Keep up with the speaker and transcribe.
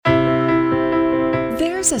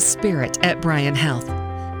There's a spirit at Bryan Health,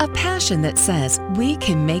 a passion that says we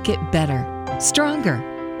can make it better,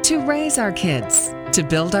 stronger, to raise our kids, to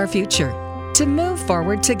build our future, to move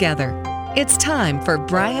forward together. It's time for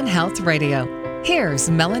Bryan Health Radio. Here's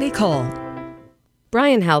Melanie Cole.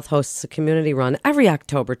 Bryan Health hosts a community run every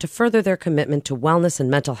October to further their commitment to wellness and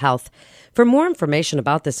mental health. For more information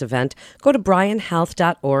about this event, go to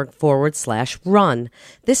bryanhealth.org/run.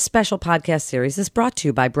 This special podcast series is brought to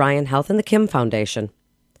you by Bryan Health and the Kim Foundation.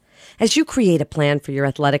 As you create a plan for your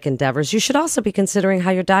athletic endeavors, you should also be considering how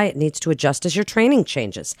your diet needs to adjust as your training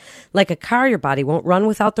changes. Like a car, your body won't run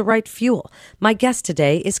without the right fuel. My guest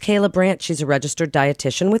today is Kayla Brandt. She's a registered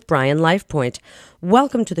dietitian with Bryan LifePoint.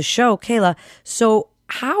 Welcome to the show, Kayla. So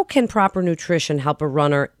how can proper nutrition help a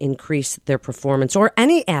runner increase their performance, or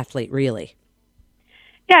any athlete, really?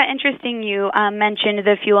 Yeah, interesting you mentioned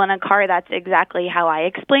the fuel in a car. That's exactly how I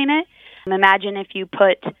explain it. Imagine if you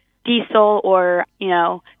put diesel or,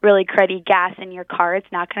 really cruddy gas in your car,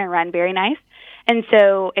 it's not going to run very nice. And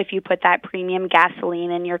so if you put that premium gasoline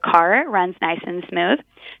in your car, it runs nice and smooth.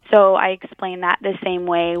 So I explain that the same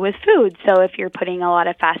way with food. So if you're putting a lot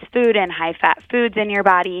of fast food and high-fat foods in your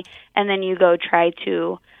body, and then you go try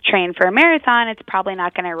to train for a marathon, it's probably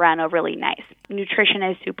not going to run overly nice. Nutrition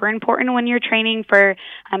is super important when you're training for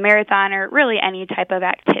a marathon or really any type of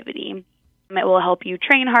activity. It will help you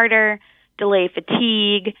train harder, delay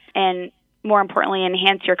fatigue, and more importantly,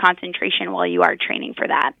 enhance your concentration while you are training for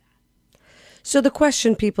that. So the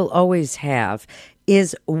question people always have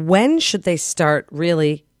is, when should they start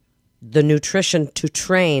really the nutrition to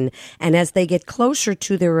train? And as they get closer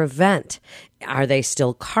to their event, are they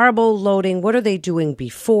still carbo loading? What are they doing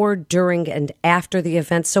before, during, and after the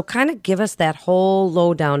event? So kind of give us that whole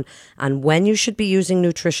lowdown on when you should be using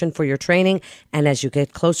nutrition for your training. And as you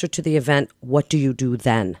get closer to the event, what do you do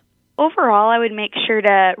then? Overall, I would make sure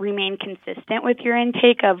to remain consistent with your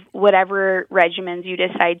intake of whatever regimens you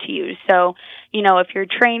decide to use. So, if you're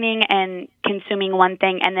training and consuming one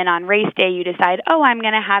thing and then on race day you decide, I'm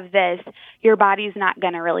going to have this, your body's not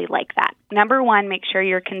going to really like that. Number one, make sure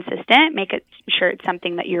you're consistent. Make sure it's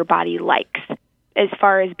something that your body likes. As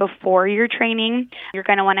far as before your training, you're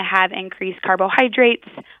going to want to have increased carbohydrates,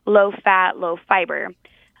 low fat, low fiber.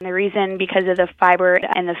 And the reason, because of the fiber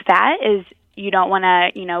and the fat, is you don't want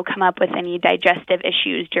to, come up with any digestive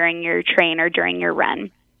issues during your train or during your run.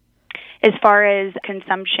 As far as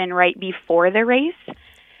consumption right before the race,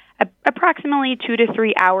 approximately 2 to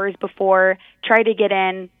 3 hours before, try to get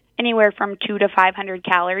in anywhere from 200 to 500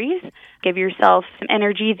 calories. Give yourself some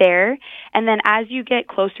energy there. And then as you get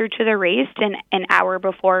closer to the race, an hour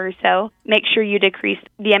before or so, make sure you decrease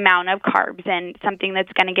the amount of carbs and something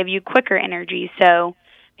that's going to give you quicker energy. So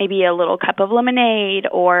maybe a little cup of lemonade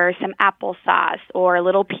or some applesauce or a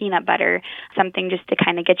little peanut butter, something just to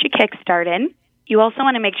kind of get you kick-started. You also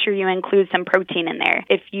want to make sure you include some protein in there.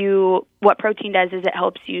 What protein does is it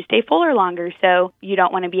helps you stay fuller longer, so you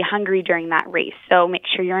don't want to be hungry during that race. So make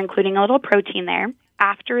sure you're including a little protein there.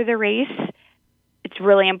 After the race, it's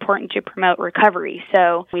really important to promote recovery.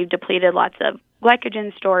 So we've depleted lots of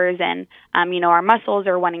glycogen stores and, our muscles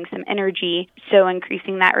are wanting some energy. So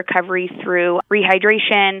increasing that recovery through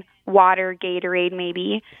rehydration, water, Gatorade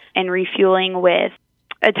maybe, and refueling with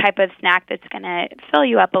a type of snack that's going to fill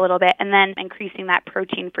you up a little bit, and then increasing that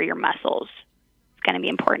protein for your muscles. It's going to be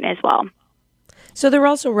important as well. So they're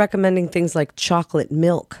also recommending things like chocolate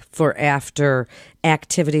milk for after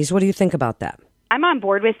activities. What do you think about that? I'm on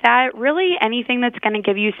board with that. Really anything that's going to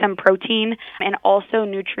give you some protein and also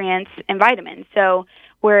nutrients and vitamins. So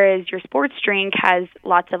whereas your sports drink has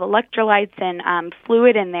lots of electrolytes and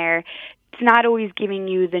fluid in there, it's not always giving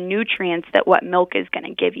you the nutrients that what milk is going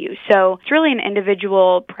to give you. So it's really an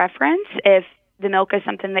individual preference. If the milk is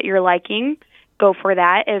something that you're liking, go for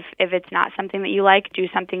that. If it's not something that you like, do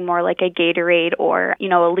something more like a Gatorade or,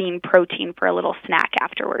 a lean protein for a little snack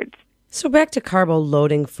afterwards. So back to carbo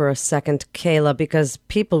loading for a second, Kayla, because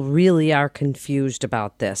people really are confused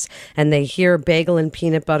about this. And they hear bagel and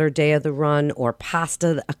peanut butter day of the run or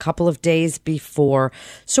pasta a couple of days before.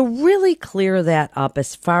 So really clear that up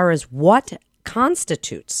as far as what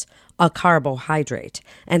constitutes a carbohydrate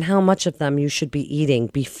and how much of them you should be eating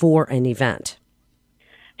before an event.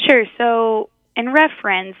 Sure. So in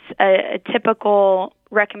reference, a typical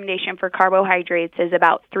recommendation for carbohydrates is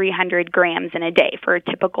about 300 grams in a day for a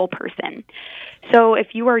typical person. So if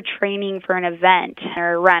you are training for an event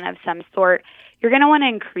or a run of some sort, you're going to want to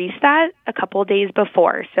increase that a couple days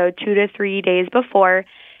before. So 2 to 3 days before,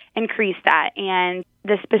 increase that. And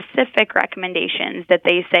the specific recommendations that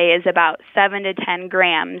they say is about 7 to 10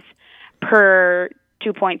 grams per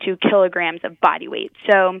 2.2 kilograms of body weight.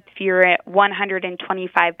 So if you're a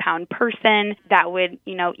 125-pound person, that would,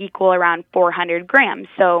 equal around 400 grams.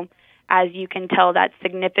 So as you can tell, that's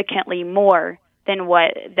significantly more than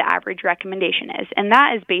what the average recommendation is. And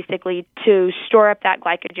that is basically to store up that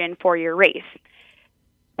glycogen for your race.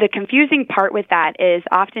 The confusing part with that is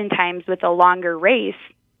oftentimes with a longer race,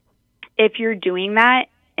 if you're doing that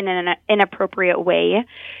in an inappropriate way,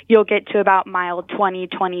 you'll get to about mile 20,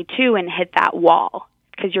 22 and hit that wall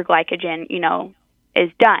because your glycogen, is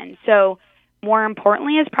done. So more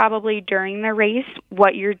importantly is probably during the race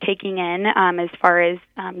what you're taking in as far as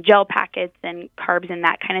gel packets and carbs and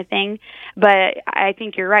that kind of thing. But I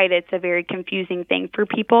think you're right. It's a very confusing thing for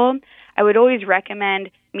people. I would always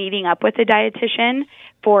recommend meeting up with a dietitian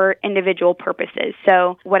for individual purposes.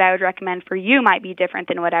 So what I would recommend for you might be different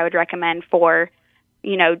than what I would recommend for,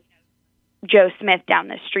 Joe Smith down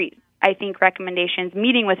the street. I think recommendations,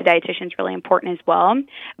 meeting with a dietitian is really important as well.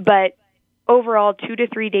 But overall, 2 to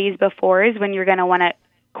 3 days before is when you're going to want to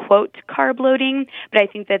quote carb loading. But I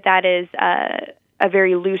think that is a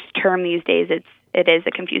very loose term these days. It is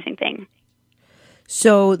a confusing thing.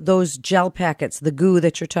 So those gel packets, the goo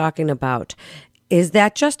that you're talking about, is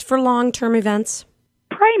that just for long-term events?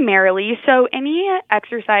 Primarily. So any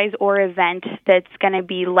exercise or event that's going to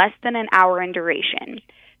be less than an hour in duration.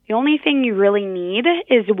 The only thing you really need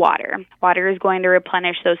is water. Water is going to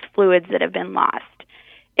replenish those fluids that have been lost.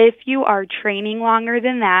 If you are training longer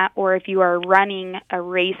than that, or if you are running a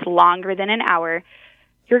race longer than an hour,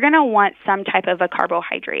 you're going to want some type of a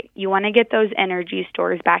carbohydrate. You want to get those energy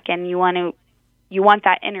stores back in. You want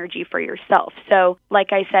that energy for yourself. So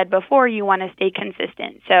like I said before, you want to stay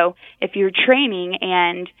consistent. So if you're training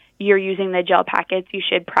and you're using the gel packets, you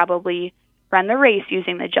should probably run the race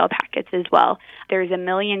using the gel packets as well. There's a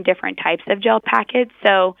million different types of gel packets,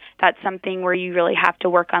 so that's something where you really have to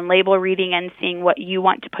work on label reading and seeing what you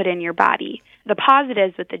want to put in your body. The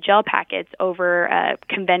positives with the gel packets over a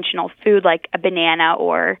conventional food like a banana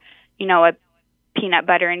or, a peanut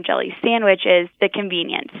butter and jelly sandwich is the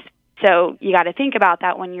convenience. So you got to think about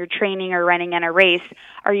that when you're training or running in a race.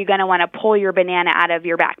 Are you going to want to pull your banana out of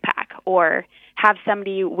your backpack or have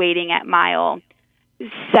somebody waiting at mile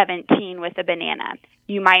 17 with a banana?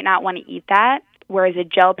 You might not want to eat that, whereas a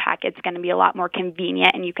gel packet's going to be a lot more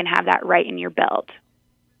convenient and you can have that right in your belt.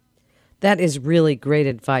 That is really great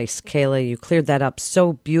advice, Kayla. You cleared that up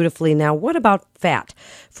so beautifully. Now, what about fat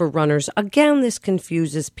for runners? Again, this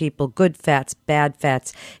confuses people. Good fats, bad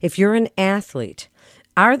fats. If you're an athlete,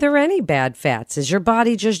 are there any bad fats? Is your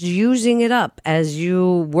body just using it up as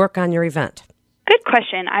you work on your event? Good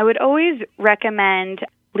question. I would always recommend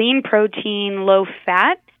lean protein, low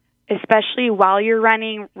fat, especially while you're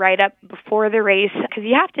running right up before the race, because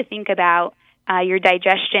you have to think about your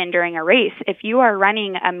digestion during a race. If you are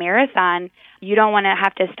running a marathon, you don't want to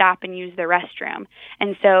have to stop and use the restroom.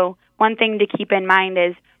 And so one thing to keep in mind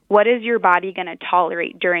is, what is your body going to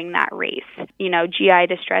tolerate during that race? GI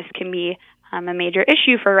distress can be a major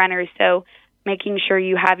issue for runners, so making sure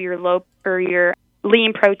you have your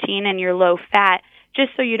lean protein and your low fat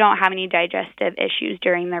just so you don't have any digestive issues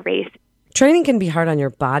during the race. Training can be hard on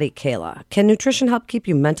your body, Kayla. Can nutrition help keep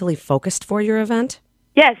you mentally focused for your event?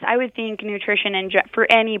 Yes, I would think nutrition for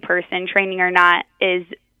any person, training or not, is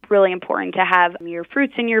really important to have your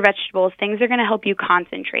fruits and your vegetables. Things are going to help you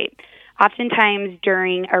concentrate. Oftentimes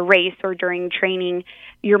during a race or during training,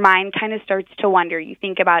 your mind kind of starts to wander. You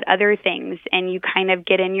think about other things and you kind of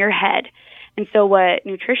get in your head. And so what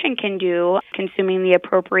nutrition can do, consuming the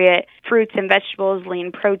appropriate fruits and vegetables,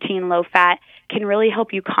 lean protein, low fat, can really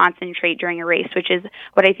help you concentrate during a race, which is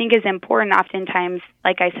what I think is important. Oftentimes,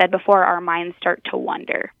 like I said before, our minds start to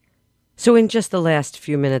wander. So in just the last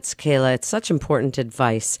few minutes, Kayla, it's such important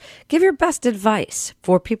advice. Give your best advice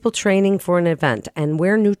for people training for an event and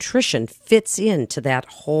where nutrition fits into that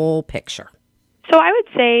whole picture. So I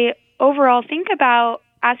would say, overall,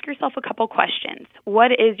 ask yourself a couple questions.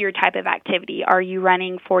 What is your type of activity? Are you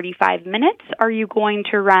running 45 minutes? Are you going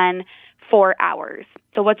to run 4 hours?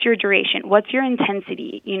 So what's your duration? What's your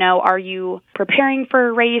intensity? Are you preparing for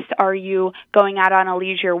a race? Are you going out on a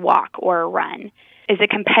leisure walk or a run? Is it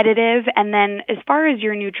competitive? And then as far as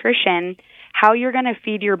your nutrition, how you're going to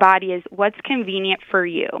feed your body is what's convenient for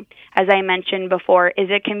you. As I mentioned before, is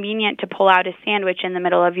it convenient to pull out a sandwich in the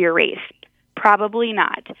middle of your race? Probably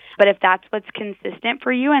not. But if that's what's consistent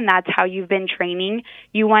for you and that's how you've been training,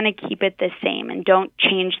 you want to keep it the same and don't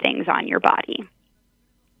change things on your body.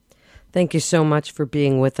 Thank you so much for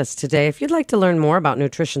being with us today. If you'd like to learn more about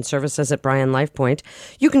nutrition services at Bryan LifePoint,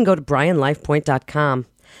 you can go to BryanLifePoint.com.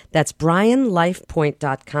 That's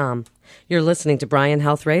BryanLifePoint.com. You're listening to Bryan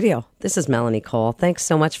Health Radio. This is Melanie Cole. Thanks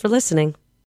so much for listening.